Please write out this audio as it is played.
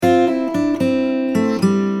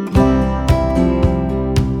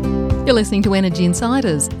You're listening to Energy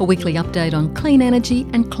Insiders, a weekly update on clean energy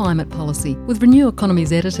and climate policy with Renew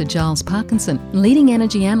Economy's editor Giles Parkinson and leading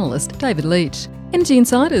energy analyst David Leach. Energy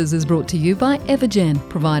Insiders is brought to you by Evergen,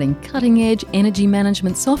 providing cutting-edge energy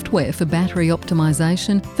management software for battery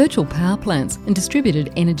optimisation, virtual power plants and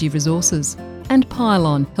distributed energy resources. And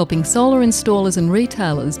Pylon, helping solar installers and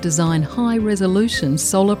retailers design high-resolution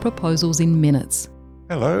solar proposals in minutes.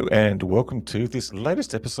 Hello and welcome to this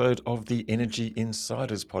latest episode of the Energy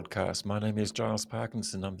Insiders podcast. My name is Giles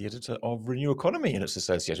Parkinson. I'm the editor of Renew Economy and its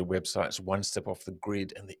associated websites, One Step Off the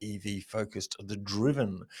Grid and the EV-focused The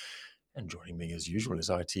Driven. And joining me as usual is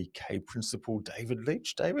ITK Principal David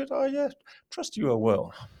Leach. David, I trust you are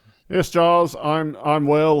well. Yes, Giles, I'm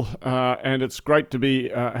well, and it's great to be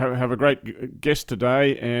have a great guest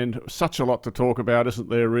today, and such a lot to talk about, isn't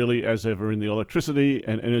there? Really, as ever in the electricity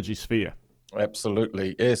and energy sphere.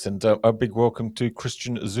 Absolutely, yes, and a big welcome to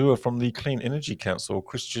Christiaan Zuur from the Clean Energy Council.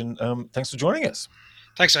 Christiaan, thanks for joining us.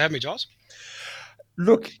 Thanks for having me, Giles.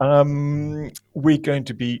 Look, we're going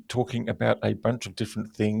to be talking about a bunch of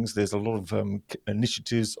different things. There's a lot of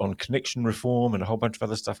initiatives on connection reform and a whole bunch of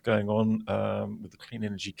other stuff going on with the Clean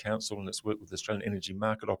Energy Council and its work with the Australian Energy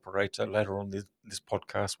Market Operator. Later on this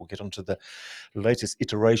podcast, we'll get onto the latest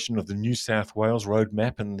iteration of the New South Wales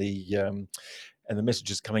roadmap and the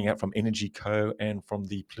messages coming out from Energy Co and from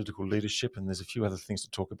the political leadership. And there's a few other things to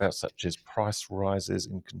talk about, such as price rises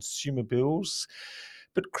in consumer bills.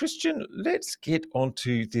 But Christiaan, let's get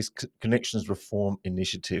onto this Connections Reform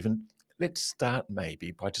Initiative, and let's start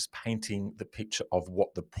maybe by just painting the picture of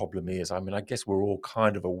what the problem is. I mean, I guess we're all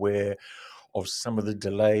kind of aware of some of the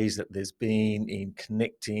delays that there's been in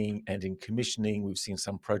connecting and in commissioning. We've seen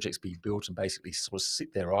some projects be built and basically sort of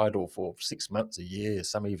sit there idle for 6 months, a year,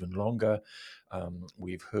 some even longer.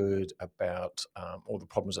 We've heard about all the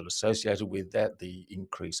problems that are associated with that, the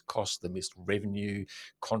increased cost, the missed revenue,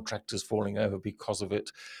 contractors falling over because of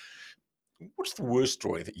it. What's the worst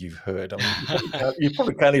story that you've heard? I mean, you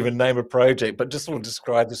probably can't even name a project, but just sort of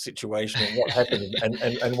describe the situation and what happened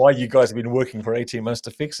and why you guys have been working for 18 months to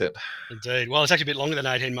fix it. Indeed. Well, it's actually a bit longer than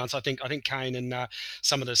 18 months. I think Kane and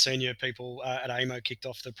some of the senior people at AMO kicked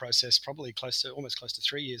off the process probably almost close to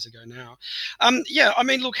 3 years ago now. I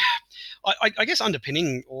mean, look, I guess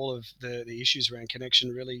underpinning all of the issues around connection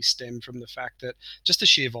really stem from the fact that just the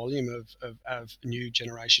sheer volume of new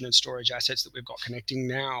generation and storage assets that we've got connecting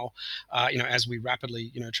now, as we rapidly,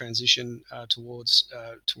 transition towards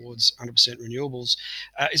 100% renewables,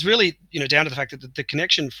 is really, down to the fact that the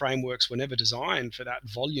connection frameworks were never designed for that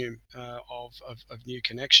volume of new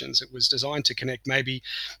connections. It was designed to connect maybe,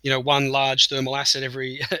 one large thermal asset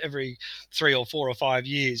every 3 or 4 or 5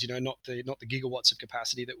 years. Not the gigawatts of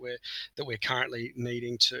capacity that we're currently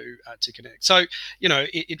needing to connect. So,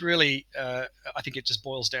 it really, I think it just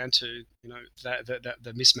boils down to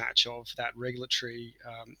the mismatch of that regulatory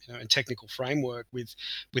and technical framework with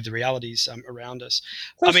the realities around us.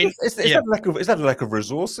 So is that a lack of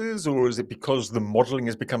resources, or is it because the modelling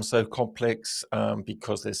has become so complex,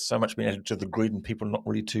 because there's so much being added to the grid and people are not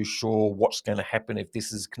really too sure what's going to happen if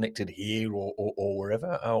this is connected here or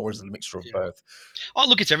wherever, or is it a mixture of both? Oh,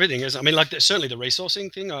 look, it's everything. I mean, certainly the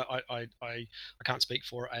resourcing thing. I can't speak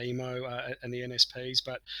for AEMO and the NSPs,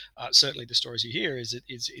 but certainly the stories you hear is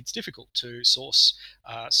it's difficult to source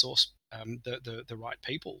the right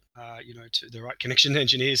people, to the right connection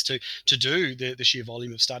engineers to do the sheer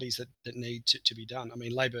volume of studies that need to be done. I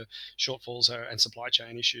mean, labour shortfalls and supply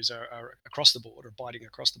chain issues are across the board, or biting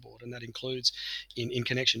across the board, and that includes in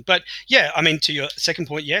connection. But yeah, I mean, to your second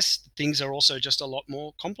point, yes, things are also just a lot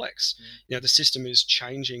more complex. The system is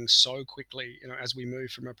changing so quickly, as we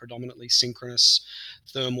move from a predominantly synchronous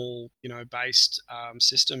thermal, based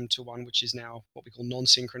system to one which is now what we call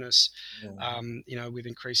non-synchronous, with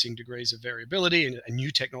increasing degrees of variability and new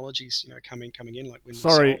technologies, coming in like wind.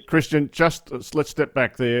 Sorry, Christiaan, just let's step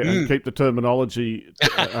back there and keep the terminology.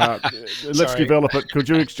 Let's develop it. Could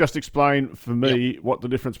you just explain for me what the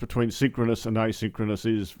difference between synchronous and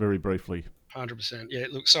asynchronous is, very briefly? 100%. Yeah,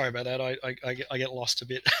 look, sorry about that. I get lost a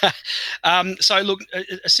bit. So look,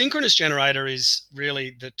 a synchronous generator is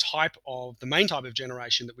really the main type of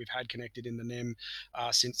generation that we've had connected in the NEM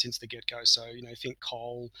since the get-go. So, think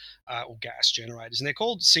coal or gas generators. And they're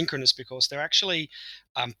called synchronous because they're actually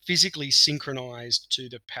physically synchronized to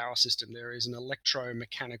the power system. There is an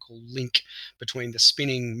electromechanical link between the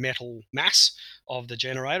spinning metal mass of the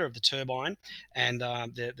generator, of the turbine, and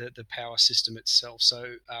the power system itself.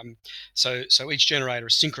 So each generator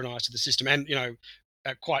is synchronized to the system, and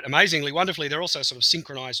quite amazingly, wonderfully, they're also sort of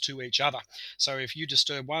synchronized to each other. So if you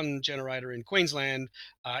disturb one generator in Queensland,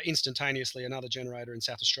 instantaneously another generator in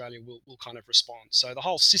South Australia will kind of respond. So the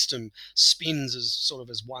whole system spins as sort of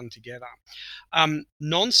as one together.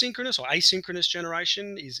 Non-synchronous or asynchronous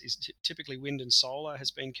generation is typically wind and solar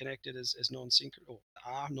has been connected as non-synchronous, or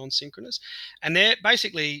are non-synchronous, and they're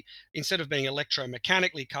basically, instead of being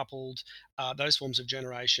electromechanically coupled, those forms of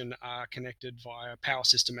generation are connected via power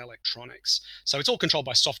system electronics. So it's all controlled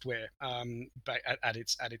by software at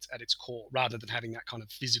its core, rather than having that kind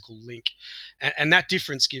of physical link. And that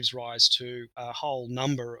difference gives rise to a whole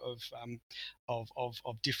number of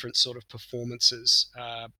different sort of performances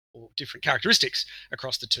or different characteristics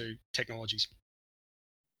across the two technologies.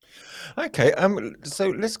 Okay, so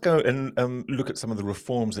let's go and look at some of the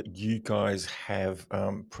reforms that you guys have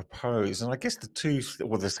proposed. And I guess there's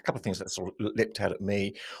a couple of things that sort of leapt out at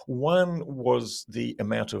me. One was the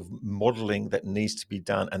amount of modelling that needs to be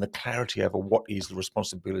done and the clarity over what is the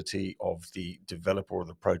responsibility of the developer or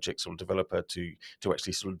the project or developer to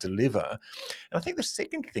actually sort of deliver. And I think the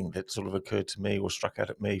second thing that sort of occurred to me or struck out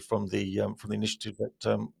at me from the initiative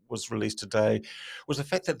that was released today was the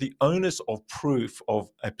fact that the onus of proof of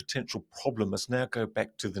a potential problem must now go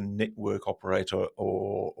back to the network operator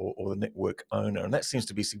or the network owner. And that seems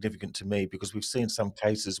to be significant to me, because we've seen some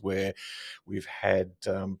cases where we've had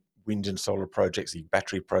wind and solar projects, the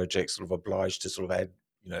battery projects, sort of obliged to sort of add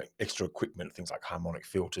extra equipment, things like harmonic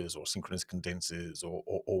filters or synchronous condensers or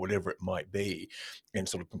whatever it might be, and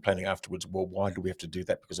sort of complaining afterwards, well, why do we have to do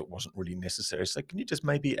that? Because it wasn't really necessary. So can you just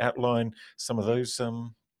maybe outline some of those?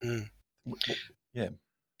 Yeah.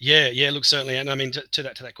 Yeah. Look, certainly, and I mean to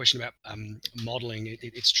that question about modelling,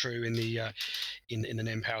 it's true in the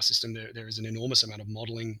NEM power system. There is an enormous amount of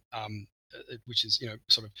modelling, which is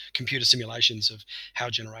sort of computer simulations of how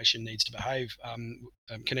generation needs to behave.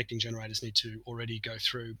 Connecting generators need to already go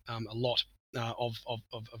through a lot of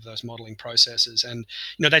those modelling processes, and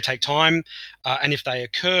they take time, and if they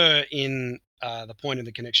occur in the point in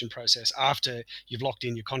the connection process after you've locked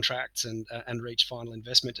in your contracts and reached final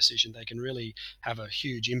investment decision, they can really have a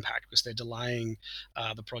huge impact, because they're delaying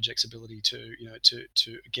the project's ability to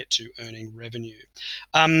get to earning revenue.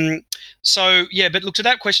 But look, to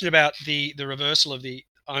that question about the reversal of the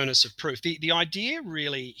onus of proof, the idea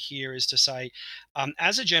really here is to say,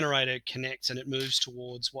 as a generator connects and it moves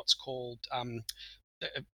towards what's called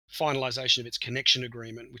finalization of its connection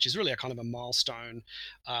agreement, which is really a kind of a milestone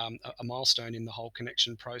in the whole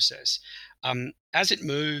connection process. As it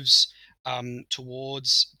moves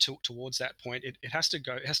towards that point, it has to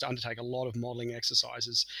undertake a lot of modeling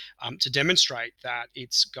exercises to demonstrate that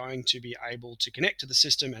it's going to be able to connect to the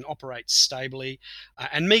system and operate stably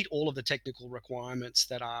and meet all of the technical requirements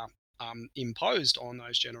that are imposed on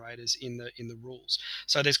those generators in the rules.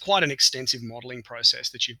 So there's quite an extensive modelling process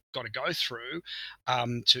that you've got to go through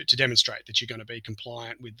to demonstrate that you're going to be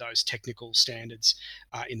compliant with those technical standards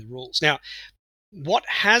in the rules. Now, what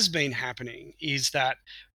has been happening is that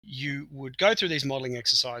you would go through these modeling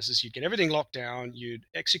exercises, you'd get everything locked down, you'd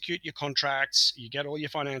execute your contracts, you get all your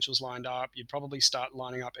financials lined up, you'd probably start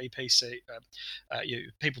lining up EPC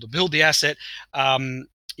people to build the asset.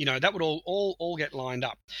 That would all get lined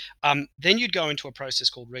up. Then you'd go into a process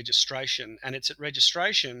called registration, and it's at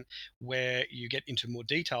registration where you get into more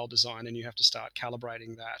detailed design, and you have to start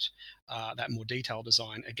calibrating that more detailed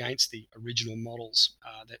design against the original models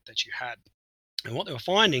that you had. And what they were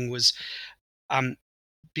finding was,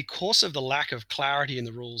 because of the lack of clarity in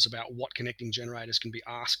the rules about what connecting generators can be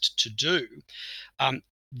asked to do,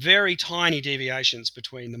 very tiny deviations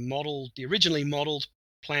between the originally modeled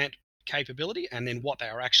plant capability and then what they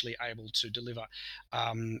are actually able to deliver,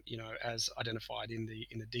 as identified in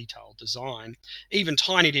the detailed design, even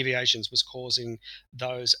tiny deviations was causing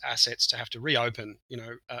those assets to have to reopen,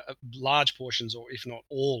 large portions, or if not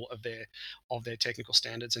all of their technical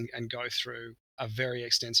standards, and go through a very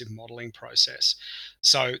extensive modelling process.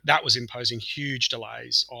 So that was imposing huge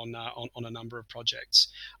delays on a number of projects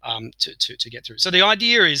to get through. So the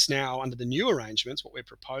idea is now, under the new arrangements, what we're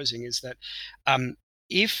proposing is that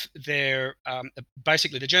if they're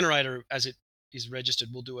basically, the generator, as it is registered,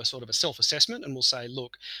 will do a sort of a self-assessment, and we'll say,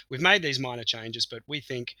 look, we've made these minor changes, but we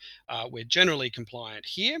think we're generally compliant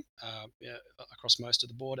here across most of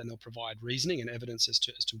the board, and they'll provide reasoning and evidence as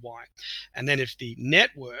to why. And then if the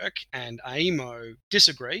network and AEMO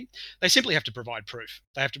disagree, they simply have to provide proof.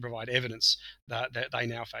 They have to provide evidence that they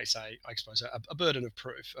now face a burden of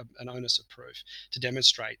proof, an onus of proof, to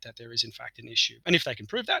demonstrate that there is in fact an issue. And if they can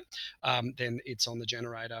prove that, then it's on the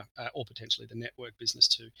generator or potentially the network business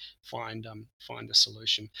to find a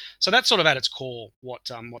solution. So that's sort of at its core what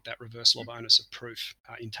that reversal of onus of proof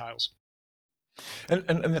entails. And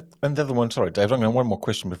the other one, sorry, Dave, I'm going to have one more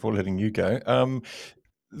question before letting you go.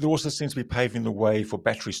 there also seems to be paving the way for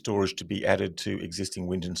battery storage to be added to existing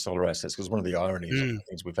wind and solar assets, because one of the ironies of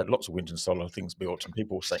things, we've had lots of wind and solar things built, and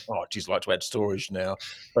people saying, "Oh, geez, I'd like to add storage now,"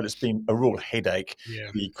 but it's been a real headache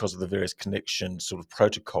because of the various connection sort of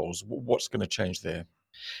protocols. What's going to change there?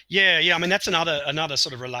 Yeah. I mean, that's another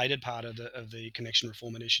sort of related part of the connection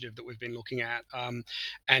reform initiative that we've been looking at.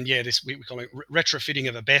 And yeah, this we call it retrofitting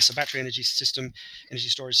of a BESS, a battery energy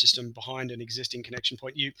storage system behind an existing connection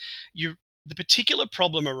point. The particular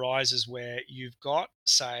problem arises where you've got,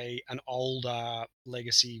 say, an older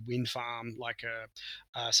legacy wind farm, like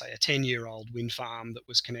say a 10-year-old wind farm that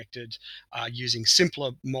was connected using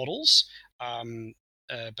simpler models.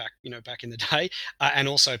 Back in the day, and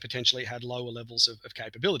also potentially had lower levels of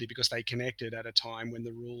capability because they connected at a time when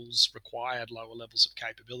the rules required lower levels of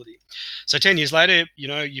capability. So 10 years later,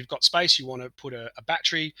 you've got space. You want to put a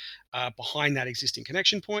battery behind that existing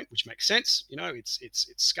connection point, which makes sense. It's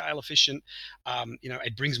scale efficient.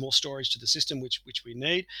 It brings more storage to the system, which we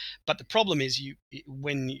need. But the problem is,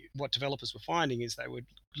 what developers were finding is they would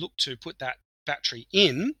look to put that battery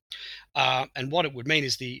in, and what it would mean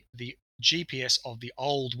is the GPS of the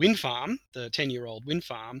old wind farm, the 10-year-old wind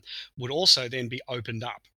farm, would also then be opened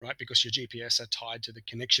up, right? Because your GPS are tied to the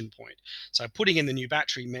connection point. So putting in the new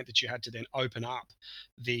battery meant that you had to then open up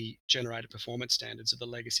the generator performance standards of the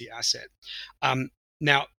legacy asset.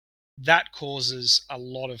 Now, that causes a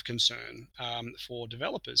lot of concern for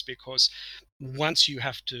developers, because once you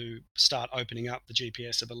have to start opening up the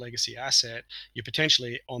GPS of a legacy asset, you're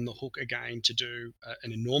potentially on the hook again to do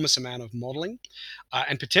an enormous amount of modeling,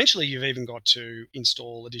 and potentially you've even got to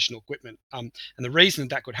install additional equipment. And the reason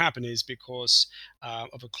that could happen is because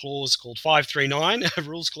of a clause called 539,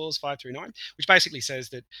 Rules Clause 539, which basically says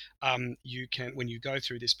that you can, when you go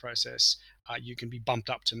through this process, you can be bumped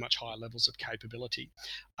up to much higher levels of capability,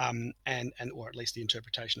 or at least the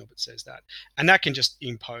interpretation of it says that, and that can just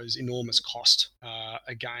impose enormous cost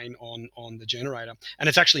again on the generator. And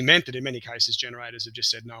it's actually meant that in many cases generators have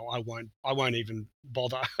just said, no, I won't even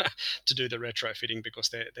bother to do the retrofitting, because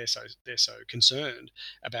they're so concerned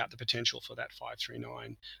about the potential for that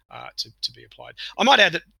 539 to be applied. I might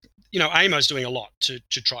add that AEMO's doing a lot to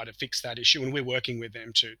try to fix that issue, and we're working with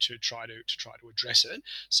them to try to address it.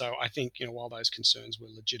 So I think while those concerns were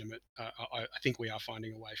legitimate, I think we are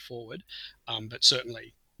finding a way forward. But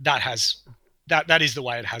certainly that is the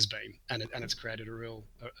way it has been, and it's created a real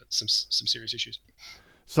some serious issues.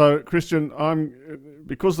 So, Christiaan,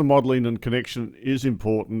 because the modelling and connection is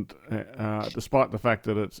important, despite the fact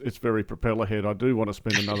that it's very propeller head, I do want to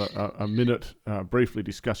spend another a minute briefly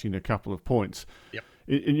discussing a couple of points. Yep.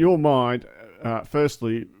 In your mind,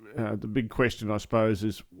 firstly, the big question, I suppose,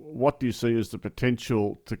 is what do you see as the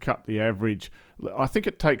potential to cut the average? I think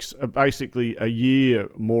it takes basically a year,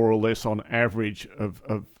 more or less, on average of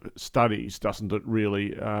studies, doesn't it,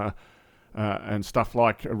 really? And stuff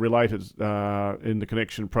like related in the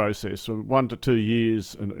connection process. So 1 to 2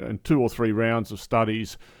 years and 2 or 3 rounds of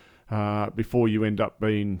studies before you end up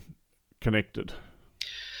being connected.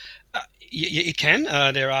 It can.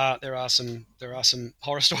 There are some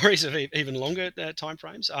horror stories of even longer time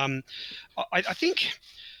frames. I think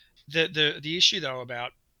the issue though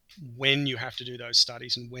about when you have to do those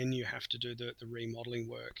studies and when you have to do the remodeling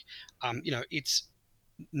work, it's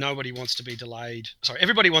nobody wants to be delayed. Sorry,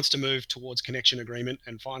 everybody wants to move towards connection agreement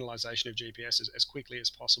and finalization of GPS as quickly as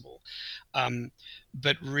possible.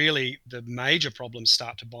 But really, the major problems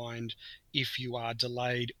start to bind if you are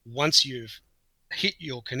delayed once you've hit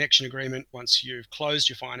your connection agreement, once you've closed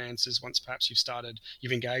your finances, once perhaps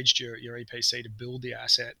you've engaged your EPC to build the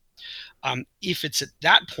asset. If it's at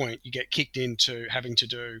that point you get kicked into having to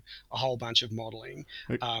do a whole bunch of modelling,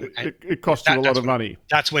 it costs you a lot of money.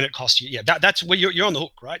 That's when it costs you. Yeah, that's where you're on the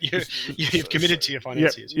hook, right? You've committed to your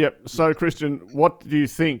financiers. Yep. So, Christiaan, what do you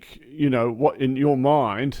think? What in your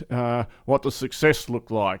mind? What does success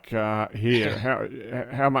look like here?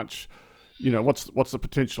 How much? What's the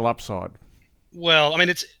potential upside? Well, I mean,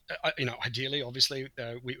 it's ideally, obviously,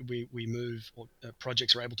 we move, or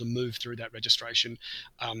projects are able to move through that registration,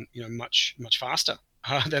 much faster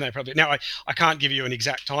than they probably. Now, I can't give you an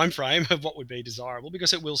exact time frame of what would be desirable,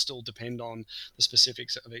 because it will still depend on the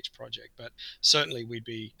specifics of each project. But certainly,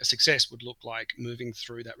 a success would look like moving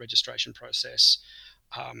through that registration process.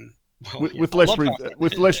 With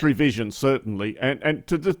less revision, certainly. And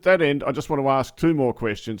to that end, I just want to ask 2 more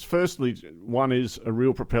questions. Firstly, one is a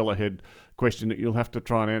real propeller head question that you'll have to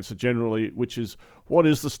try and answer generally, which is, what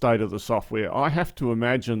is the state of the software? I have to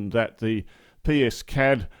imagine that the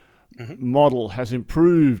PS-CAD model has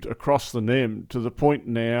improved across the NEM to the point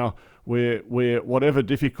now where whatever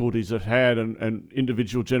difficulties it had, and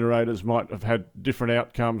individual generators might have had different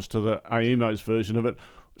outcomes to the AEMO's version of it,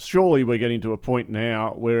 surely we're getting to a point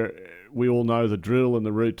now where we all know the drill and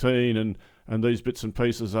the routine, and these bits and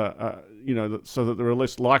pieces are so that there are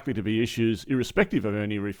less likely to be issues irrespective of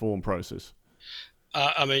any reform process.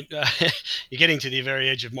 You're getting to the very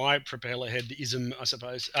edge of my propeller head-ism, I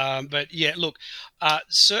suppose. But yeah, look,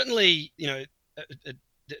 certainly,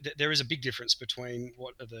 there is a big difference between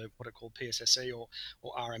what are called PSSE or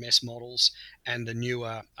RMS models and the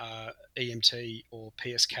newer EMT or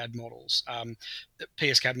PSCAD models. The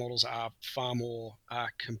PSCAD models are far more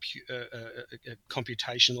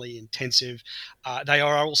computationally intensive. They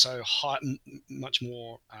are also much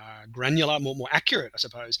more granular, more accurate, I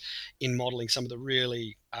suppose, in modeling some of the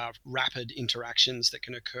really rapid interactions that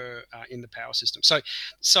can occur in the power system. So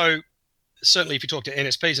certainly if you talk to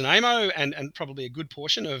NSPs and AMO and probably a good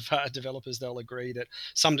portion of developers, they'll agree that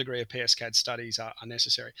some degree of PSCAD studies are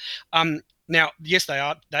necessary. Now, yes, they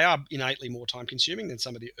are innately more time consuming than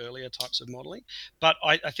some of the earlier types of modeling, but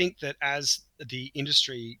I think that as the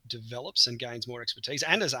industry develops and gains more expertise,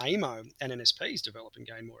 and as AMO and NSPs develop and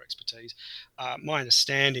gain more expertise, my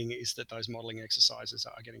understanding is that those modeling exercises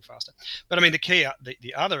are getting faster. But I mean,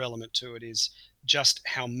 the other element to it is just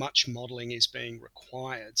how much modeling is being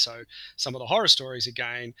required. So some of the horror stories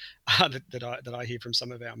again that I hear from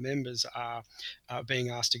some of our members are being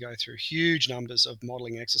asked to go through huge numbers of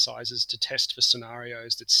modeling exercises to test for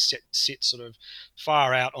scenarios that sit sort of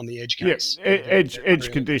far out on the edge case.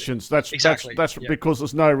 Edge conditions. That's exactly. That's because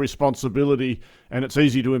there's no responsibility, and it's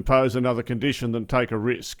easy to impose another condition than take a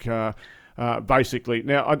risk. Basically.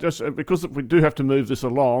 Now, because we do have to move this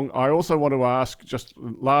along, I also want to ask, just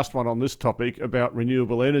last one on this topic, about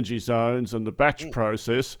renewable energy zones and the batch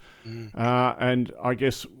process. And I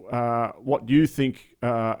guess what you think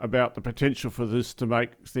about the potential for this to make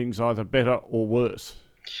things either better or worse.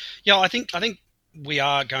 Yeah, I think we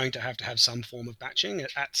are going to have some form of batching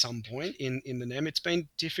at some point in the NEM. It's been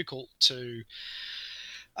difficult to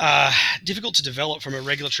develop from a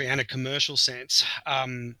regulatory and a commercial sense.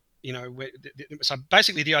 So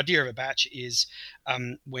basically the idea of a batch is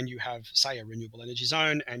when you have, say, a renewable energy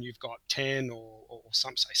zone and you've got 10 or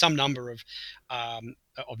some number of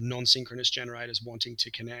non-synchronous generators wanting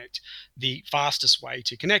to connect. The fastest way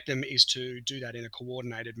to connect them is to do that in a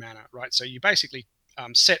coordinated manner, right? So you basically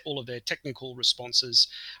set all of their technical responses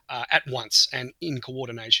at once and in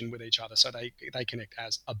coordination with each other, so they connect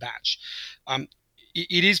as a batch.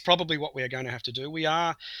 It is probably what we are going to have to do.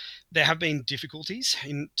 There have been difficulties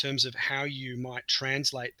in terms of how you might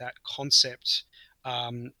translate that concept.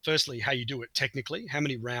 Firstly, how you do it technically, how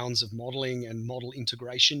many rounds of modeling and model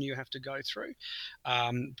integration you have to go through.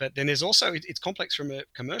 But then there's also, it's complex from a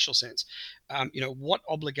commercial sense. What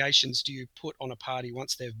obligations do you put on a party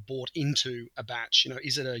once they've bought into a batch?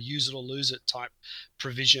 Is it a use it or lose it type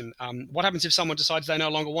provision? What happens if someone decides they no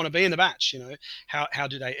longer want to be in the batch? How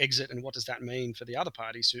do they exit, and what does that mean for the other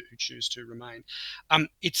parties who choose to remain?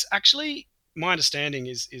 It's actually, my understanding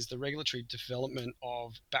is the regulatory development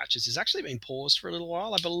of batches has actually been paused for a little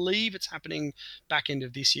while. I believe it's happening back end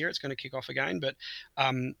of this year. It's going to kick off again, but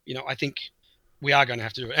I think we are going to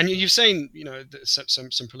have to do it. And you've seen,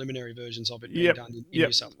 some preliminary versions of it being done in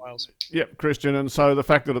New South Wales. Yep, Christian. And so the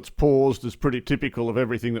fact that it's paused is pretty typical of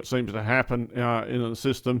everything that seems to happen in the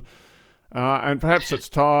system. And perhaps it's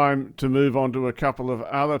time to move on to a couple of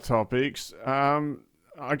other topics.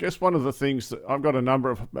 I guess one of the things that I've got a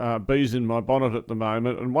number of bees in my bonnet at the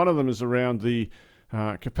moment, and one of them is around the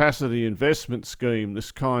capacity investment scheme,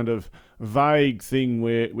 this kind of vague thing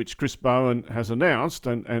which Chris Bowen has announced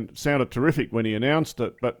and sounded terrific when he announced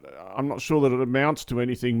it, but I'm not sure that it amounts to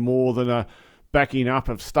anything more than a backing up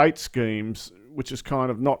of state schemes, which is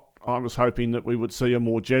kind of not, I was hoping that we would see a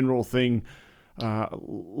more general thing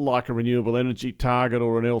like a renewable energy target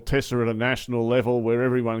or an LTESA at a national level where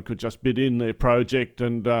everyone could just bid in their project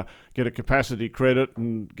and get a capacity credit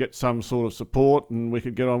and get some sort of support, and we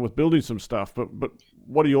could get on with building some stuff. But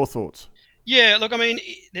what are your thoughts? Yeah, look, I mean,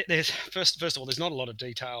 there's first of all, there's not a lot of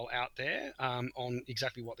detail out there on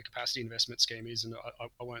exactly what the capacity investment scheme is, and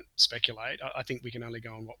I won't speculate. I think we can only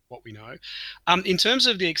go on what we know. In terms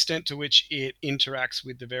of the extent to which it interacts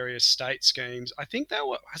with the various state schemes, I think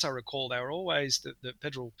as I recall, they were always, the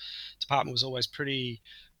federal department was always pretty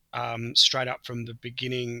straight up from the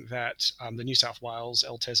beginning that the New South Wales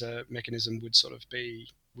LTESA mechanism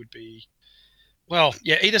would be. Well,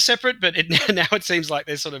 yeah, either separate, but now it seems like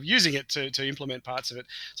they're sort of using it to implement parts of it.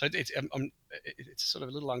 So it's sort of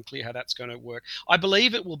a little unclear how that's going to work. I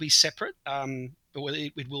believe it will be separate, but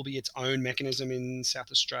it will be its own mechanism in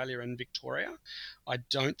South Australia and Victoria. I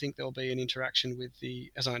don't think there'll be an interaction with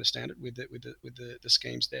as I understand it, with the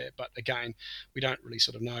schemes there. But again, we don't really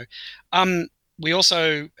sort of know. We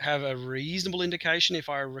also have a reasonable indication, if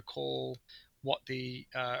I recall, what the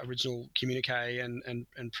original communique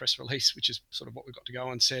and press release, which is sort of what we've got to go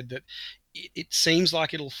on, said, that it seems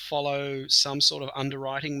like it'll follow some sort of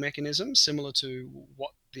underwriting mechanism similar to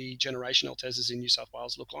what the generation LTESs in New South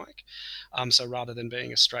Wales look like. So rather than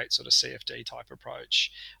being a straight sort of CFD type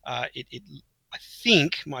approach, I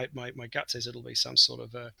think my gut says it'll be some sort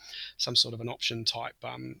of an option type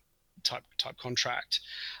contract.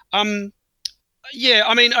 Yeah,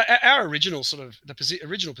 I mean, our original sort of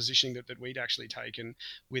original positioning that we'd actually taken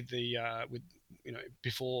with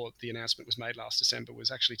before the announcement was made last December was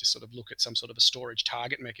actually to sort of look at some sort of a storage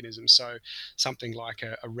target mechanism. So something like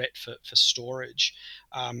a RET for storage.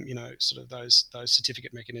 Sort of those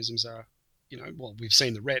certificate mechanisms are, well, we've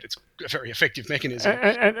seen the RET. It's a very effective mechanism.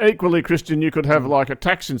 And equally, Christian, you could have like a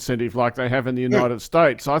tax incentive like they have in the United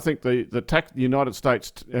States. I think the United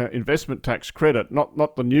States investment tax credit,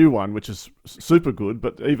 not the new one, which is super good,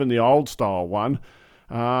 but even the old style one,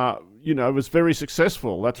 was very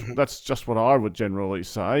successful. That's just what I would generally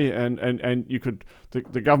say. And you could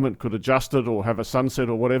the government could adjust it or have a sunset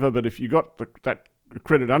or whatever. But if you got that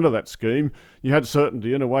credit under that scheme, you had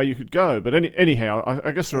certainty and away you could go. But anyhow,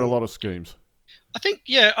 I guess there are a lot of schemes. I think,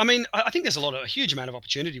 yeah, I mean, I think there's a huge amount of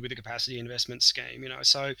opportunity with the capacity investment scheme.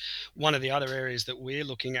 So one of the other areas that we're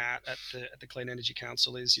looking at the Clean Energy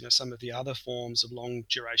Council is, some of the other forms of long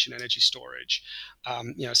duration energy storage.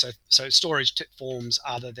 So storage forms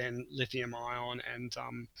other than lithium ion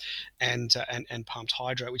and pumped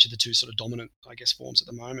hydro, which are the two sort of dominant, I guess, forms at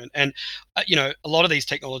the moment. And a lot of these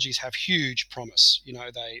technologies have huge promise.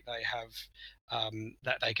 They have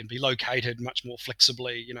that they can be located much more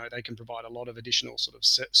flexibly. They can provide a lot of additional sort of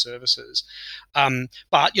services.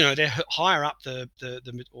 But they're higher up or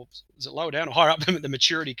is it lower down or higher up the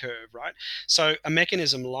maturity curve, right? So a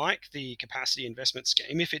mechanism like the capacity investment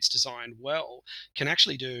scheme, if it's designed well, can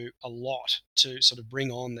actually do a lot to sort of bring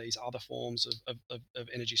on these other forms of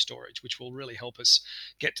energy storage, which will really help us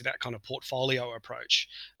get to that kind of portfolio approach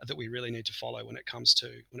that we really need to follow when it comes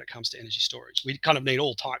to energy storage. We kind of need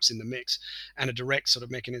all types in the mix. And a direct sort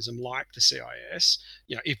of mechanism like the CIS,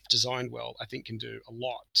 if designed well, I think can do a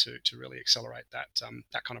lot to really accelerate that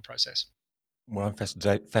kind of process. Well, I'm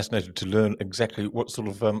fascinated to learn exactly what sort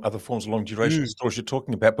of other forms of long duration storage you're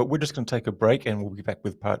talking about. But we're just going to take a break and we'll be back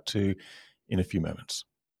with part 2 in a few moments.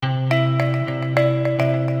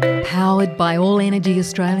 Powered by All Energy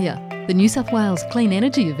Australia, the New South Wales Clean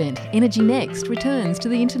Energy event, Energy Next, returns to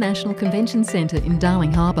the International Convention Centre in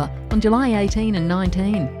Darling Harbour on July 18 and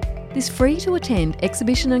 19. This free-to-attend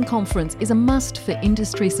exhibition and conference is a must for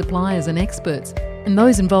industry suppliers and experts, and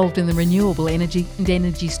those involved in the renewable energy and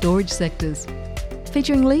energy storage sectors.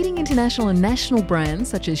 Featuring leading international and national brands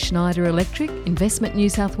such as Schneider Electric, Investment New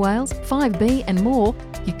South Wales, 5B and more,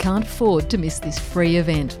 you can't afford to miss this free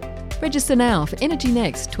event. Register now for Energy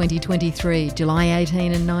Next 2023, July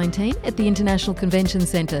 18 and 19 at the International Convention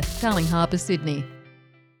Centre, Darling Harbour, Sydney.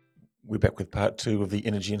 We're back with part 2 of the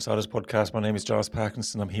Energy Insiders podcast. My name is Giles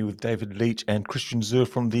Parkinson. I'm here with David Leach and Christiaan Zuur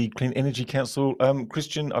from the Clean Energy Council.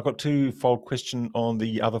 Christiaan, I've got two-fold question on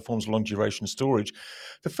the other forms of long duration storage.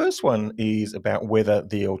 The first one is about whether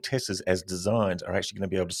the LTESs as designed are actually going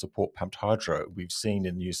to be able to support pumped hydro. We've seen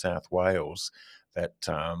in New South Wales that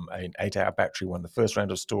an 8-hour battery won the first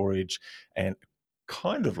round of storage, and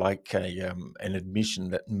kind of like an admission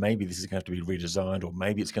that maybe this is going to have to be redesigned, or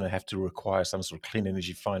maybe it's going to have to require some sort of clean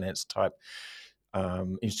energy finance type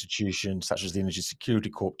institution such as the Energy Security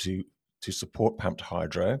Corp to support pumped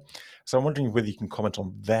hydro. So I'm wondering whether you can comment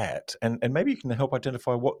on that, and maybe you can help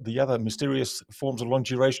identify what the other mysterious forms of long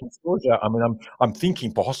duration storage are. I mean, I'm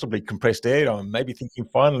thinking possibly compressed air. I'm maybe thinking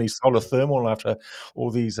finally solar thermal after all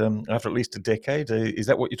these after at least a decade. Is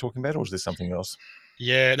that what you're talking about, or is there something else?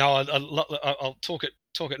 Yeah, no, I'll talk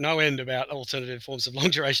at no end about alternative forms of long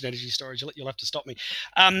duration energy storage. You'll have to stop me.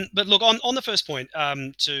 But look, on the first point,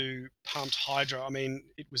 to pumped hydro, I mean,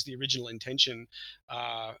 it was the original intention.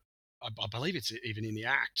 I believe it's even in the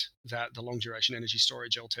Act that the long duration energy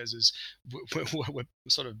storage LTESs were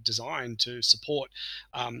sort of designed to support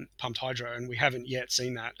pumped hydro, and we haven't yet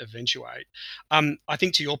seen that eventuate. I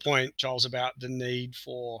think to your point, Giles, about the need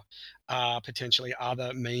for potentially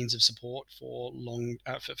other means of support for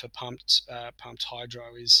for pumped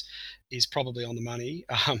hydro is probably on the money.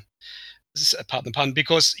 Pardon the pun,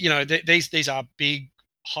 because these are big,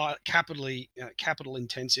 high capital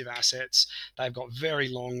intensive assets. They've got very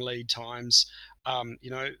long lead times.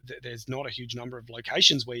 there's not a huge number of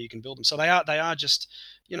locations where you can build them. So they are just,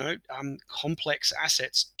 complex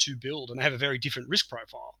assets to build, and they have a very different risk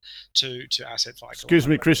profile to assets like. Excuse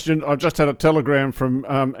me, Christian. I've just had a telegram from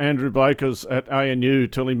Andrew Blakers at ANU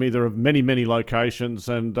telling me there are many, many locations,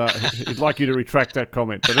 and he'd like you to retract that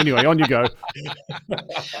comment. But anyway, on you go.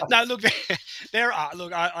 No, look, there are.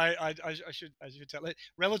 Look, I should tell it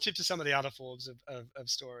relative to some of the other forms of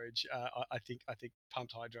storage. I think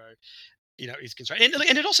pumped hydro, is constrained.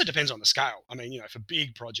 And it also depends on the scale. I mean, for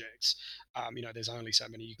big projects, there's only so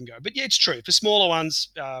many you can go. But yeah, it's true. For smaller ones,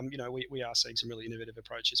 we are seeing some really innovative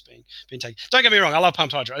approaches being taken. Don't get me wrong, I love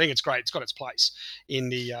pumped hydro. I think it's great. It's got its place in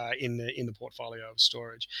the portfolio of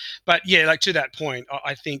storage. But yeah, like to that point,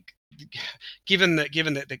 I think given that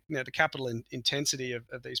the capital intensity of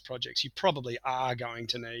these projects, you probably are going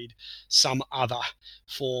to need some other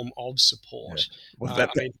form of support. Yeah. Well,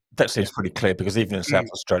 that seems pretty clear, because even in South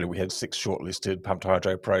Australia, we had 6 shortlisted pumped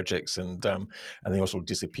hydro projects, and they all sort of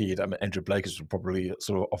disappeared. I mean, Andrew Blakers would probably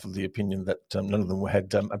sort of offer the opinion that none of them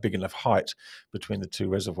had a big enough height between the 2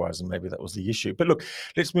 reservoirs, and maybe that was the issue. But look,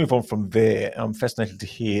 let's move on from there. I'm fascinated to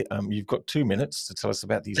hear you've got 2 minutes to tell us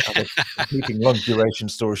about these other competing long duration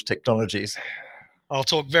storage technologies. I'll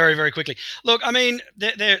talk very, very quickly. Look, I mean,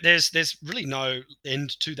 there's really no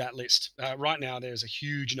end to that list. Right now, there's a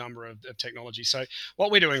huge number of technologies. So what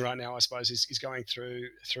we're doing right now, I suppose, is going through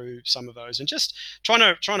some of those and just trying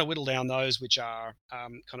to whittle down those which are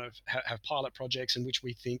kind of have pilot projects and which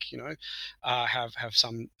we think have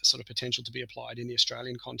some sort of potential to be applied in the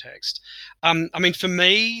Australian context. I mean, for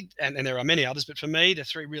me, and there are many others, but for me, the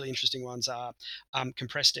 3 really interesting ones are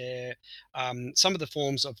compressed air, some of the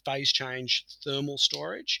forms of phase change thermal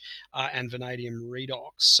storage, and vanadium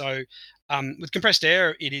redox. So with compressed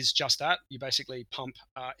air, it is just that. You basically pump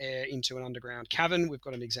air into an underground cavern. We've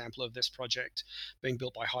got an example of this project being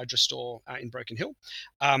built by Hydrostore in Broken Hill.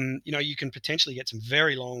 You can potentially get some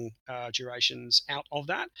very long durations out of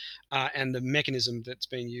that. And the mechanism that's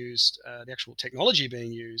being used, the actual technology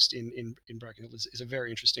being used in Broken Hill is a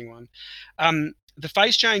very interesting one. The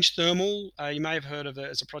phase change thermal, you may have heard of it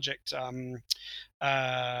as a project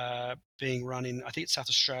being run in, I think it's South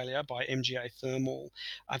Australia, by MGA Thermal.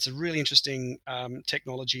 It's a really interesting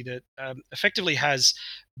technology that effectively has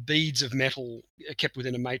beads of metal kept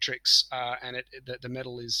within a matrix, and the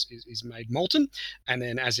metal is made molten, and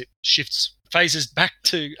then as it phases back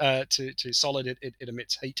to solid, it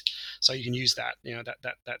emits heat. So you can use that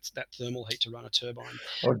that thermal heat to run a turbine.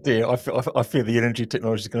 Oh dear, I fear the energy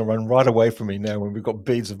technology is going to run right away from me now when we've got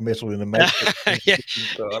beads of metal in the matrix. Yeah.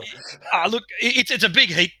 Look, it's a big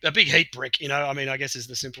heat brick. I mean, I guess is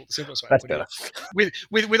the simplest way to put it.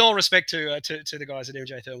 With all respect to the guys at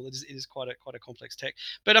MJ Thermal, it is quite a complex tech.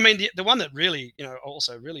 But I mean, the one that really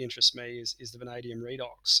also really interests me is the vanadium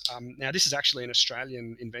redox. Now this is actually an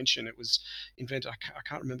Australian invention. It was invented. I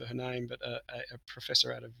can't remember her name, but a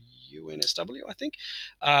professor out of UNSW, I think,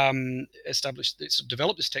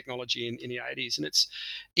 developed this technology in the 80s, and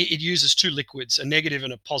it uses 2 liquids, a negative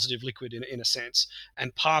and a positive liquid in a sense,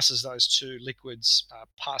 and passes those 2 liquids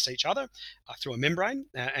past each other through a membrane,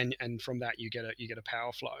 and from that you get a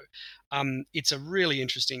power flow. It's a really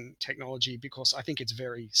interesting technology because I think it's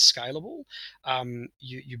very scalable.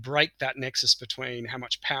 You break that nexus between how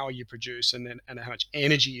much power you produce and how much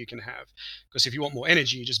energy you can have. Because if you want more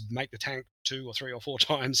energy, you just make the tank 2 or 3 or 4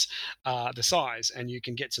 times the size, and you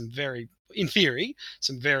can get some very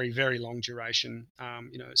long duration,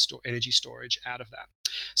 energy storage out of that.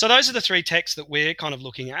 So those are the 3 techs that we're kind of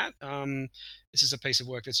looking at. This is a piece of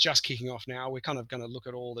work that's just kicking off now. We're kind of going to look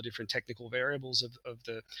at all the different technical variables of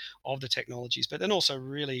the technologies, but then also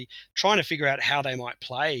really trying to figure out how they might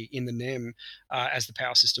play in the NEM as the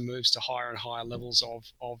power system moves to higher and higher levels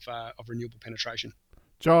of renewable penetration.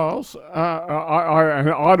 Giles,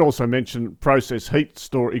 I'd also mention process heat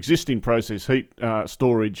existing process heat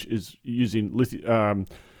storage is using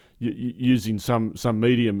using some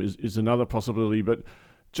medium is another possibility. But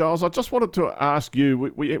Giles, I just wanted to ask you,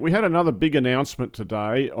 we had another big announcement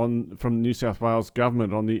today from the New South Wales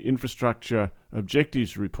government on the infrastructure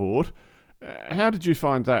objectives report. How did you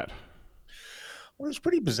find that? Well, it's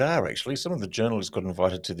pretty bizarre, actually. Some of the journalists got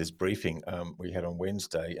invited to this briefing we had on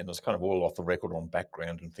Wednesday, and it was kind of all off the record on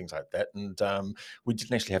background and things like that. And we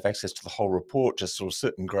didn't actually have access to the whole report, just sort of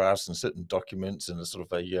certain graphs and certain documents and a sort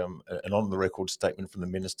of an on-the-record statement from the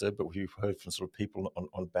minister. But we've heard from sort of people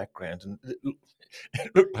on background, and it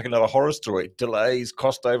looked like another horror story. Delays,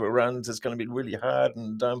 cost overruns, it's going to be really hard,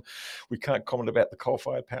 and we can't comment about the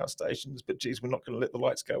coal-fired power stations, but geez, we're not going to let the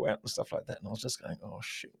lights go out and stuff like that. And I was just going, oh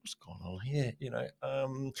shit, what's going on here?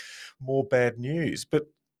 More bad news. But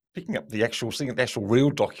picking up seeing the actual real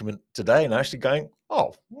document today and actually going,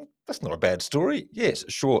 oh, well, that's not a bad story. Yes,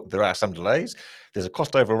 sure, there are some delays. There's a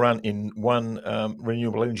cost overrun in one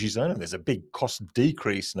renewable energy zone, and there's a big cost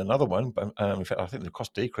decrease in another one. But in fact, I think the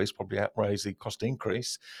cost decrease probably outweighs the cost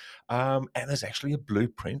increase. And there's actually a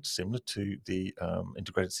blueprint similar to the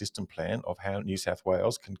integrated system plan of how New South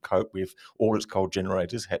Wales can cope with all its coal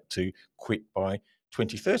generators had to quit by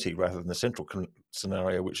 2030 rather than the central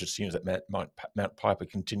scenario, which assumes that Mount Piper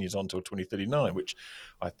continues on till 2039, which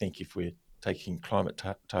I think if we're taking climate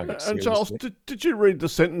targets And seriously. Charles, did you read the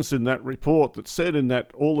sentence in that report that said in that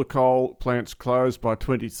all the coal plants closed by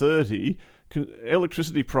 2030,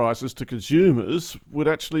 electricity prices to consumers would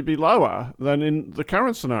actually be lower than in the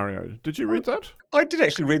current scenario? Did you read that? I did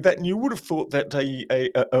actually read that, and you would have thought that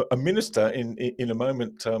a minister in a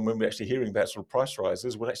moment when we're actually hearing about sort of price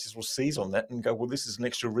rises would actually sort of seize on that and go, well, this is an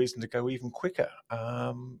extra reason to go even quicker.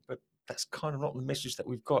 But that's kind of not the message that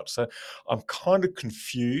we've got. So I'm kind of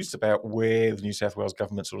confused about where the New South Wales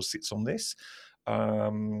government sort of sits on this.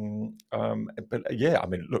 But yeah, I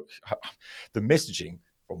mean, look, the messaging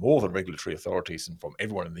from all the regulatory authorities and from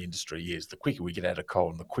everyone in the industry is the quicker we get out of coal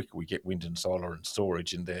and the quicker we get wind and solar and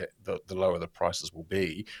storage in there, the lower the prices will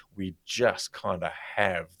be. We just kind of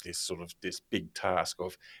have this big task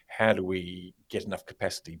of how do we get enough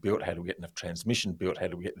capacity built? How do we get enough transmission built? How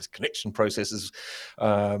do we get this connection processes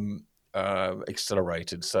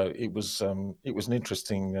accelerated? So it was an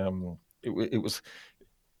interesting.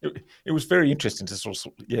 It was very interesting to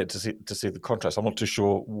to see the contrast. I'm not too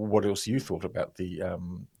sure what else you thought about the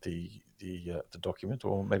document,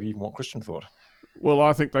 or maybe even what Christiaan thought. Well,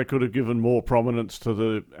 I think they could have given more prominence to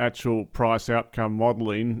the actual price outcome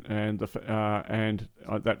modelling and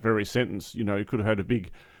that very sentence. You know, you could have had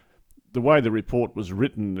the way the report was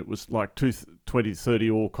written, it was like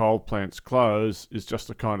 2030 all coal plants close is just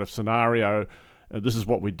a kind of scenario. This is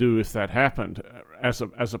what we do if that happened, as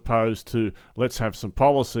opposed to let's have some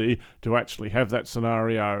policy to actually have that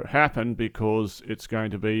scenario happen because it's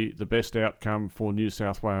going to be the best outcome for New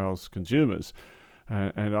South Wales consumers.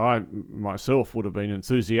 And I myself would have been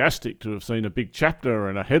enthusiastic to have seen a big chapter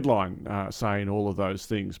and a headline saying all of those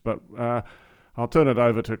things. But I'll turn it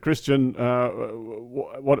over to Christiaan.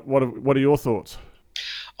 What are your thoughts?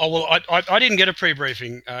 Oh, well, I didn't get a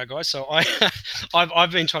pre-briefing, guys, so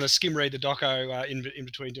I've been trying to skim read the doco in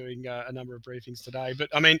between doing a number of briefings today. But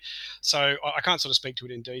I mean, so I can't sort of speak to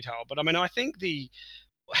it in detail. But I mean, I think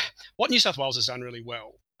what New South Wales has done really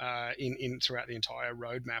well in throughout the entire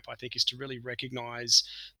roadmap, I think, is to really recognise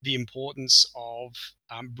the importance of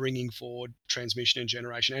bringing forward transmission and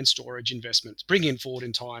generation and storage investments, bringing it forward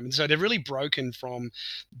in time. And so they've really broken from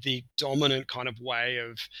the dominant kind of way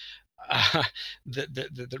of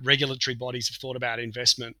the regulatory bodies have thought about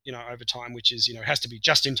investment, over time, which is, has to be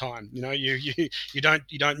just in time. You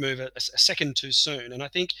don't move a second too soon. And I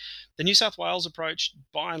think the New South Wales approach,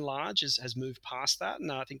 by and large, has moved past that,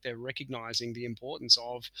 and I think they're recognising the importance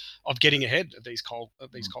of getting ahead of these coal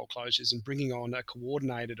closures and bringing on a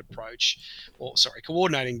coordinated approach,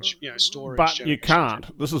 coordinating storage. But you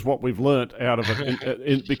can't. This is what we've learnt out of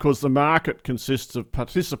it, because the market consists of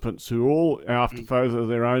participants who all after further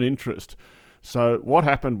their own interest. So what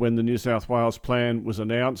happened when the New South Wales plan was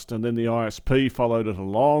announced and then the ISP followed it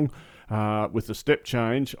along with the step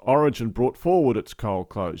change? Origin brought forward its coal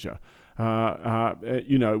closure,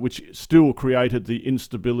 which still created the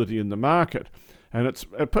instability in the market. And it's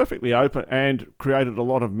perfectly open and created a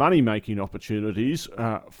lot of money-making opportunities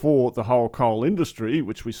for the whole coal industry,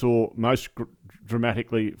 which we saw most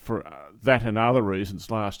dramatically for that and other reasons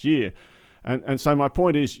last year. And so my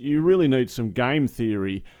point is, you really need some game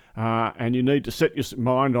theory, and you need to set your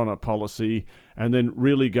mind on a policy and then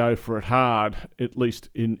really go for it hard, at least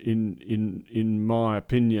in my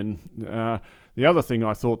opinion. The other thing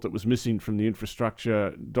I thought that was missing from the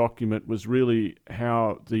infrastructure document was really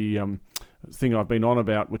how the thing I've been on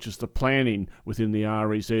about, which is the planning within the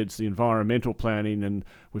REZs, the environmental planning, and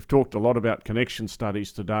we've talked a lot about connection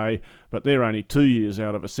studies today, but they're only 2 years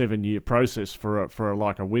out of a 7-year process for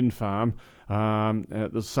a wind farm.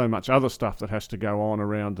 There's so much other stuff that has to go on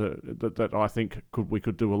around that I think we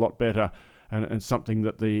could do a lot better, and something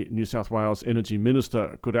that the New South Wales Energy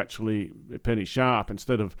Minister could actually penny sharp,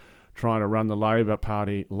 instead of trying to run the Labor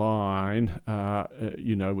Party line,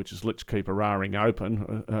 which is let's keep Eraring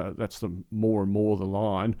open. That's the more and more the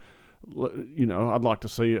line. I'd like to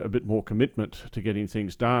see a bit more commitment to getting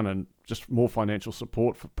things done and just more financial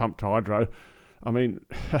support for pumped hydro. I mean,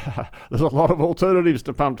 there's a lot of alternatives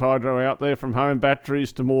to pumped hydro out there, from home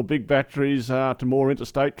batteries to more big batteries to more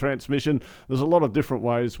interstate transmission. There's a lot of different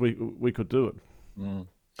ways we could do it.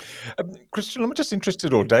 Christiaan, I'm just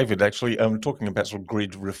interested, or David, actually, talking about sort of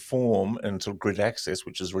grid reform and sort of grid access,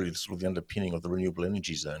 which is really sort of the underpinning of the renewable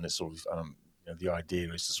energy zone. It's sort of the idea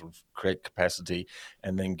is to sort of create capacity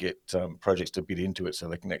and then get projects to bid into it, so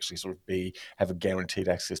they can actually sort of have a guaranteed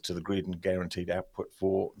access to the grid and guaranteed output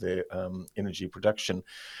for their energy production.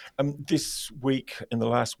 This week, in the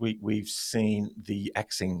last week, we've seen the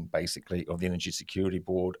axing, basically, of the Energy Security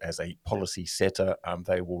Board as a policy setter.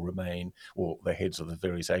 They will remain, or the heads of the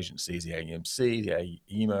various agencies, the AEMC, the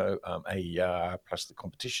AEMO, AER, plus the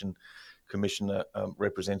Competition Commissioner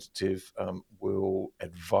representative, will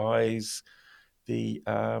advise the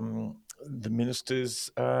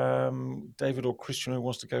ministers. David or Christiaan, who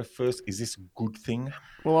wants to go first? Is this a good thing?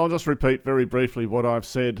 Well, I'll just repeat very briefly what I've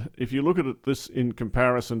said. If you look at this in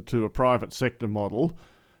comparison to a private sector model,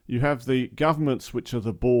 you have the governments, which are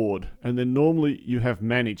the board, and then normally you have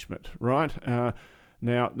management, right?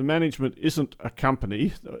 Now, the management isn't a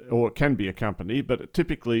company, or it can be a company, but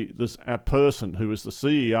typically there's a person who is the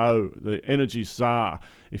CEO, the energy czar,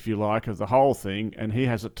 if you like, of the whole thing, and he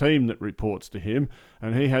has a team that reports to him,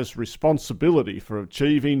 and he has responsibility for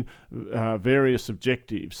achieving various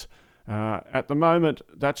objectives. At the moment,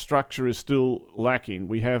 that structure is still lacking.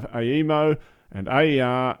 We have AEMO and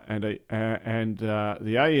AER and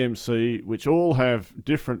the AEMC, which all have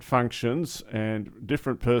different functions and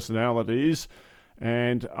different personalities.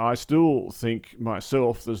 And I still think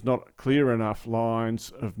myself there's not clear enough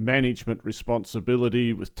lines of management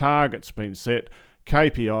responsibility with targets being set,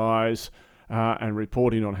 KPIs, and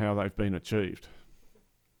reporting on how they've been achieved.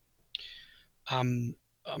 I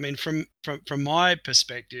mean, from my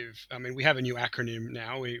perspective, I mean, we have a new acronym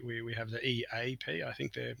now. We have the EAP, I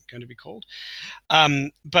think they're going to be called.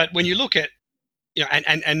 But when you look at,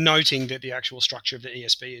 and noting that the actual structure of the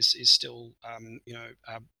ESB is still,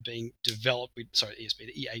 being developed. ESB,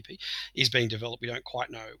 the EAP, is being developed. We don't quite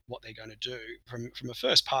know what they're going to do. From a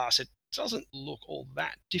first pass, it doesn't look all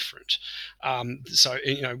that different. So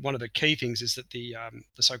one of the key things is that the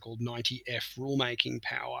so-called 90F rulemaking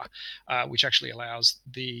power, which actually allows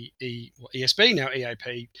the ESB, now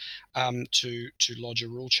EAP, to lodge a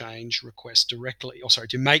rule change request directly,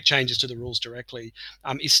 to make changes to the rules directly,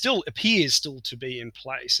 appears still to be in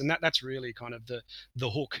place, and that's really kind of the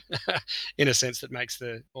hook, in a sense, that made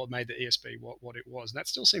the ESB what it was, and that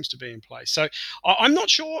still seems to be in place. So I'm not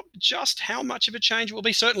sure just how much of a change it will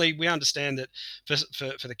be. Certainly, we understand that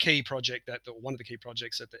for the key project one of the key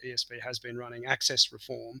projects that the ESB has been running, access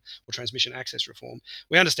reform or transmission access reform,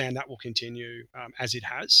 we understand that will continue as it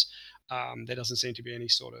has. There doesn't seem to be any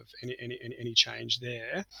sort of any change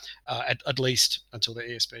there, at least until the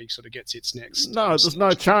ESB sort of gets its next. No, there's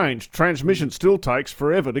no change. Transmission still takes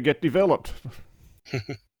forever to get developed.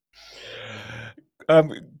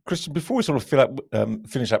 Christiaan, before we sort of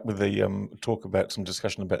finish up with the talk about some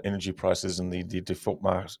discussion about energy prices and the default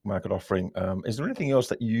market offering, is there anything else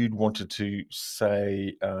that you'd wanted to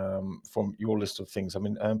say from your list of things? I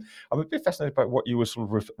mean, I'm a bit fascinated by what you were sort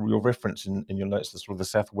of your reference in your notes, the sort of the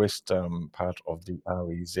southwest part of the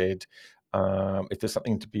REZ. If there's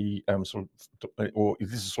something to be or if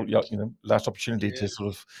this is sort of last opportunity to sort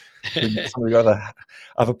of bring some of the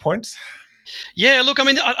other points. Yeah, look, I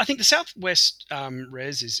mean, I think the Southwest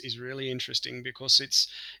Res is really interesting because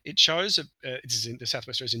it shows it's in the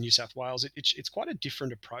Southwest Res in New South Wales. It's quite a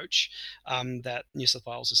different approach that New South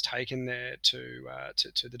Wales has taken there to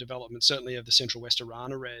the development, certainly of the Central West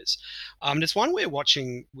Arana Res. And it's one we're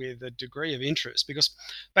watching with a degree of interest because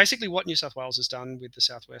basically what New South Wales has done with the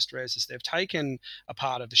Southwest Res is they've taken a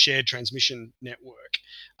part of the shared transmission network,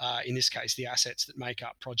 in this case the assets that make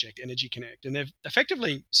up Project Energy Connect, and they've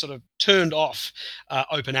effectively sort of turned off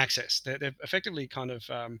open access. They've effectively kind of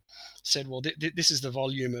said, well, this is the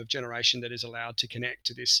volume of generation that is allowed to connect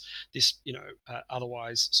to this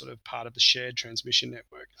otherwise sort of part of the shared transmission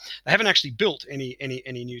network. They haven't actually built any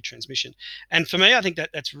new transmission, and for me, I think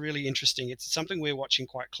that's really interesting. It's something we're watching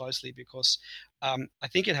quite closely because I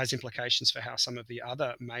think it has implications for how some of the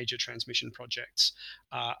other major transmission projects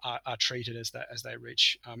are treated as they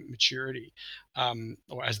reach maturity,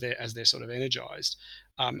 or as they're sort of energized.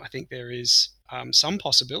 I think there is some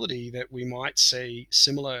possibility that we might see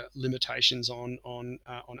similar limitations on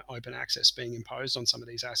open access being imposed on some of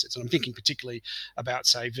these assets. And I'm thinking particularly about,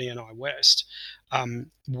 say, VNI West,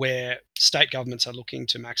 where state governments are looking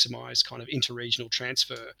to maximise kind of interregional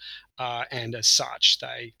transfer, and as such,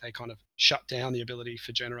 they kind of shut down the ability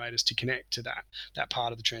for generators to connect to that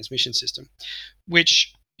part of the transmission system,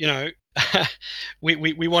 which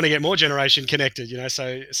we want to get more generation connected,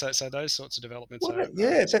 so those sorts of developments Well, are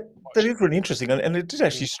that is really interesting, and it did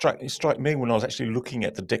actually strike me when I was actually looking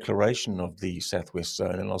at the declaration of the Southwest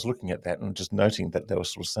Zone, and I was looking at that and just noting that they were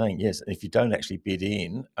sort of saying, yes, if you don't actually bid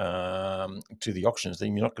in to the auctions,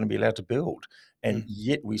 then you're not going to be allowed to build. And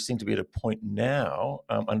yet we seem to be at a point now,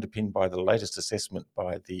 underpinned by the latest assessment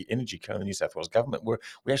by the Energy Co, the New South Wales government, where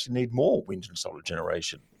we actually need more wind and solar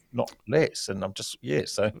generation, not less. And I'm just,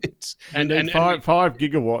 so it's... We need 5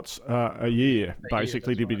 gigawatts a year,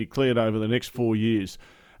 basically, to be declared over the next 4 years.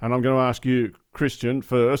 And I'm going to ask you, Christiaan,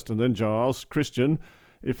 first, and then Giles. Christiaan,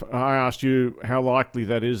 if I asked you how likely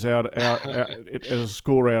that is out as a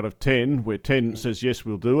score out of 10, where 10 says yes,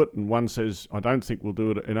 we'll do it, and 1 says I don't think we'll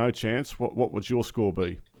do it, no chance, what would your score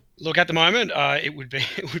be? Look, at the moment, it would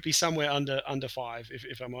be somewhere under 5.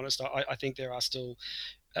 If I'm honest, I think there are still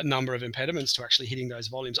a number of impediments to actually hitting those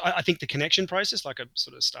volumes. I think the connection process, like I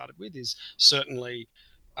sort of started with, is certainly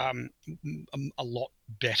a lot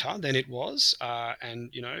better than it was,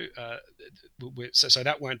 and so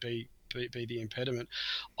that won't be the impediment.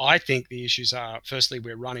 I think the issues are, firstly,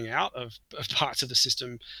 we're running out of parts of the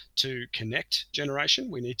system to connect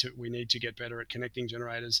generation. We need to get better at connecting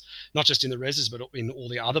generators, not just in the reses, but in all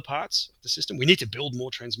the other parts of the system. We need to build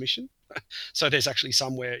more transmission, so there's actually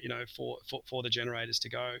somewhere for the generators to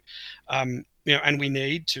go. And we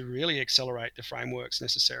need to really accelerate the frameworks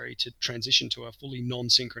necessary to transition to a fully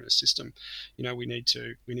non-synchronous system. We need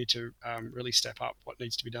to really step up what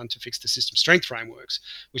needs to be done to fix the system strength frameworks,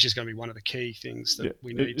 which is going to be one of the key things that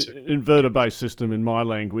we need to... Inverter-based system in my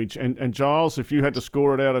language. And Giles, if you had to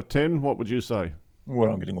score it out of 10, what would you say?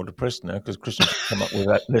 Well, I'm getting all depressed now because Christiaan's come up with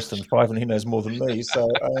that less than 5, and he knows more than me. So,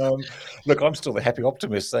 look, I'm still the happy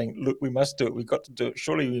optimist, saying, "Look, we must do it. We've got to do it.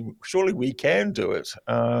 Surely we can do it."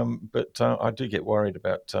 But I do get worried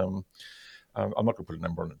about. I'm not going to put a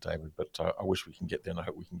number on it, David, but I wish we can get there, and I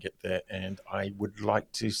hope we can get there. And I would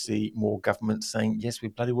like to see more government saying, "Yes, we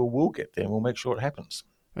bloody well will get there, and we'll make sure it happens."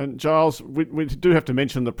 And Giles, we do have to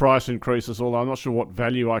mention the price increases, although I'm not sure what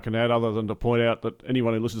value I can add other than to point out that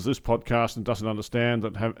anyone who listens to this podcast and doesn't understand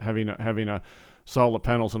that having a solar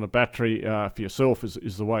panels and a battery for yourself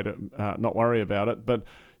is the way to not worry about it. But,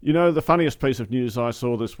 the funniest piece of news I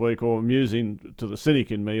saw this week, or amusing to the cynic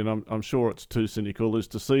in me, and I'm sure it's too cynical, is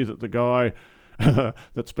to see that the guy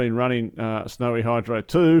that's been running Snowy Hydro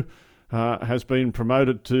 2 has been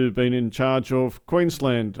promoted to being in charge of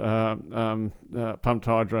Queensland pumped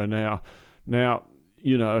hydro now. Now,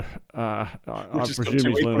 I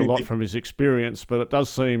presume he's learned a lot from his experience, but it does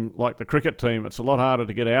seem like the cricket team, it's a lot harder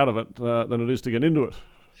to get out of it than it is to get into it.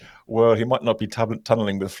 Well, he might not be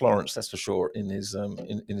tunnelling with Florence, that's for sure, in his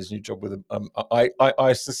new job with him.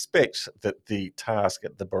 I suspect that the task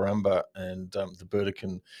at the Barumba and the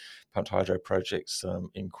Burdekin pumped hydro projects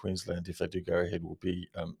in Queensland, if they do go ahead, will be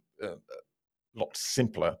a lot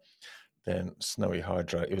simpler than Snowy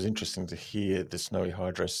Hydro. It was interesting to hear the Snowy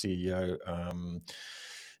Hydro CEO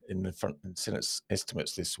in the front in Senate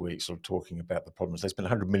estimates this week, sort of talking about the problems. They spent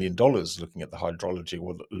 $100 million looking at the hydrology,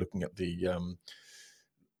 or looking at the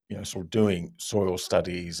sort of doing soil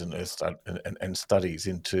studies and earth and studies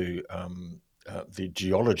into the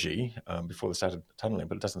geology before they started tunnelling,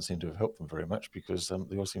 but it doesn't seem to have helped them very much, because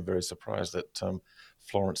they all seem very surprised that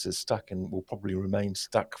Florence is stuck and will probably remain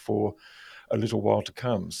stuck for a little while to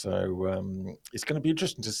come. So it's going to be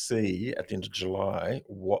interesting to see at the end of July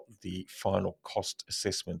what the final cost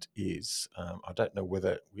assessment is. I don't know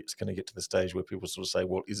whether it's going to get to the stage where people sort of say,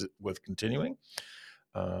 well, is it worth continuing?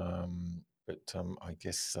 But I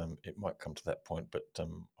guess it might come to that point, but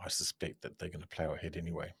I suspect that they're going to plough ahead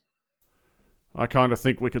anyway. I kind of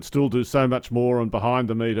think we could still do so much more on behind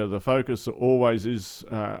the meter. The focus always is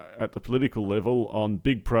at the political level on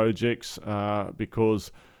big projects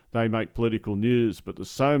because they make political news, but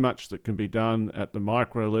there's so much that can be done at the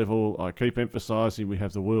micro level. I keep emphasising we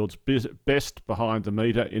have the world's best behind the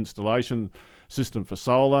meter installation system for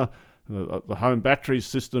solar. The home batteries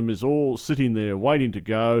system is all sitting there waiting to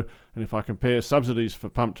go. And if I compare subsidies for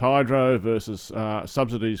pumped hydro versus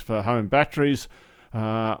subsidies for home batteries,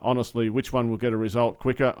 honestly, which one will get a result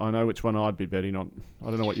quicker? I know which one I'd be betting on. I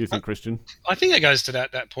don't know what you think, Christiaan. I think it goes to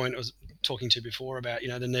that point I was talking to before about,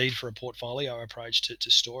 the need for a portfolio approach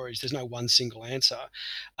to storage. There's no one single answer.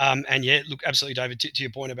 And yeah, look, absolutely, David, to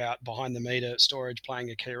your point about behind the meter storage playing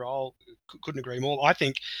a key role, couldn't agree more. I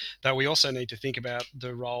think that we also need to think about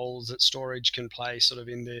the roles that storage can play sort of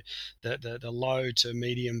in the low to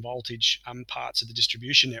medium voltage parts of the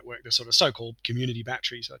distribution network, the sort of so-called community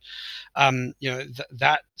batteries.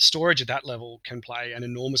 That storage at that level can play an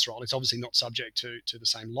enormous role. It's obviously not subject to the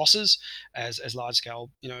same losses as large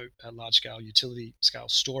scale large-scale utility-scale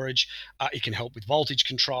storage. It can help with voltage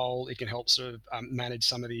control. It can help sort of manage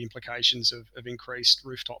some of the implications of increased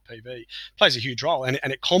rooftop PV. Plays a huge role, and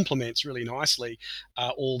it complements really nicely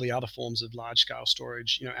all the other forms of large-scale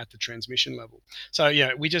storage, at the transmission level. So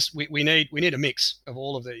we need a mix of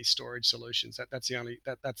all of these storage solutions. That's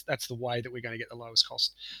the way that we're going to get the lowest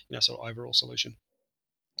cost, sort of overall solution.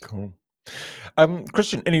 Cool.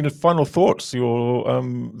 Christiaan, any final thoughts? The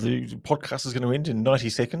podcast is going to end in 90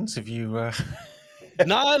 seconds. If you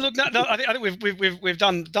No, look, no. I think we've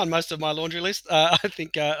done most of my laundry list. I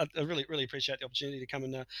think I really appreciate the opportunity to come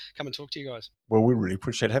and talk to you guys. Well, we really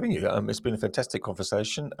appreciate having you. It's been a fantastic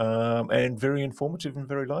conversation and very informative and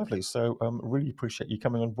very lively. So really appreciate you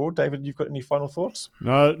coming on board. David, you've got any final thoughts?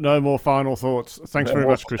 No more final thoughts. Thanks very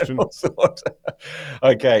much, Christiaan.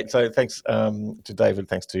 Okay, so thanks to David.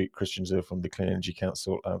 Thanks to Christiaan Zuur from the Clean Energy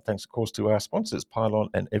Council. Thanks, of course, to our sponsors, Pylon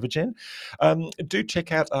and Evergen. Do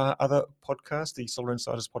check out our other podcast. The Solar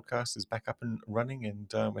Insiders podcast is back up and running,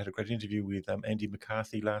 and we had a great interview with Andy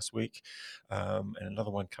McCarthy last week, and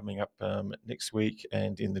another one coming up next week.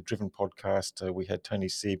 And in the Driven podcast, we had Tony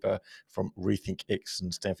Sieber from Rethink X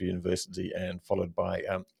and Stanford University, and followed by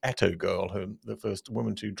Atto Girl, the first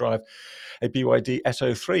woman to drive a BYD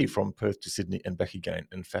Atto 3 from Perth to Sydney and back again.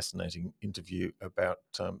 And fascinating interview about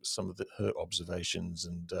some of her observations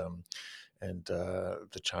and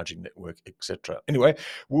the charging network, etc. Anyway,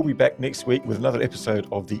 we'll be back next week with another episode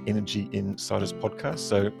of the Energy Insiders podcast.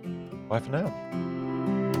 So bye for now.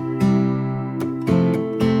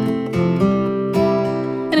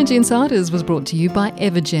 Energy Insiders was brought to you by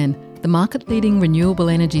Evergen, the market-leading renewable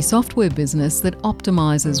energy software business that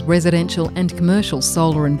optimises residential and commercial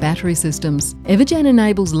solar and battery systems. Evergen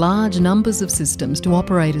enables large numbers of systems to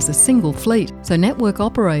operate as a single fleet, so network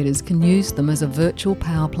operators can use them as a virtual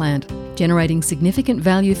power plant, generating significant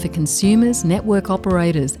value for consumers, network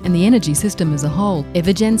operators, and the energy system as a whole.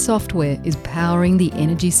 Evergen software is powering the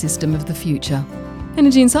energy system of the future.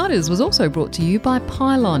 Energy Insiders was also brought to you by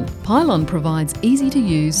Pylon. Pylon provides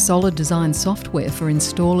easy-to-use solar design software for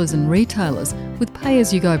installers and retailers with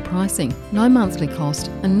pay-as-you-go pricing, no monthly cost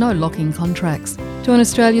and no lock-in contracts. Join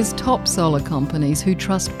Australia's top solar companies who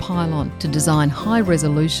trust Pylon to design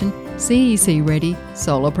high-resolution, CEC-ready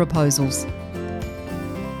solar proposals.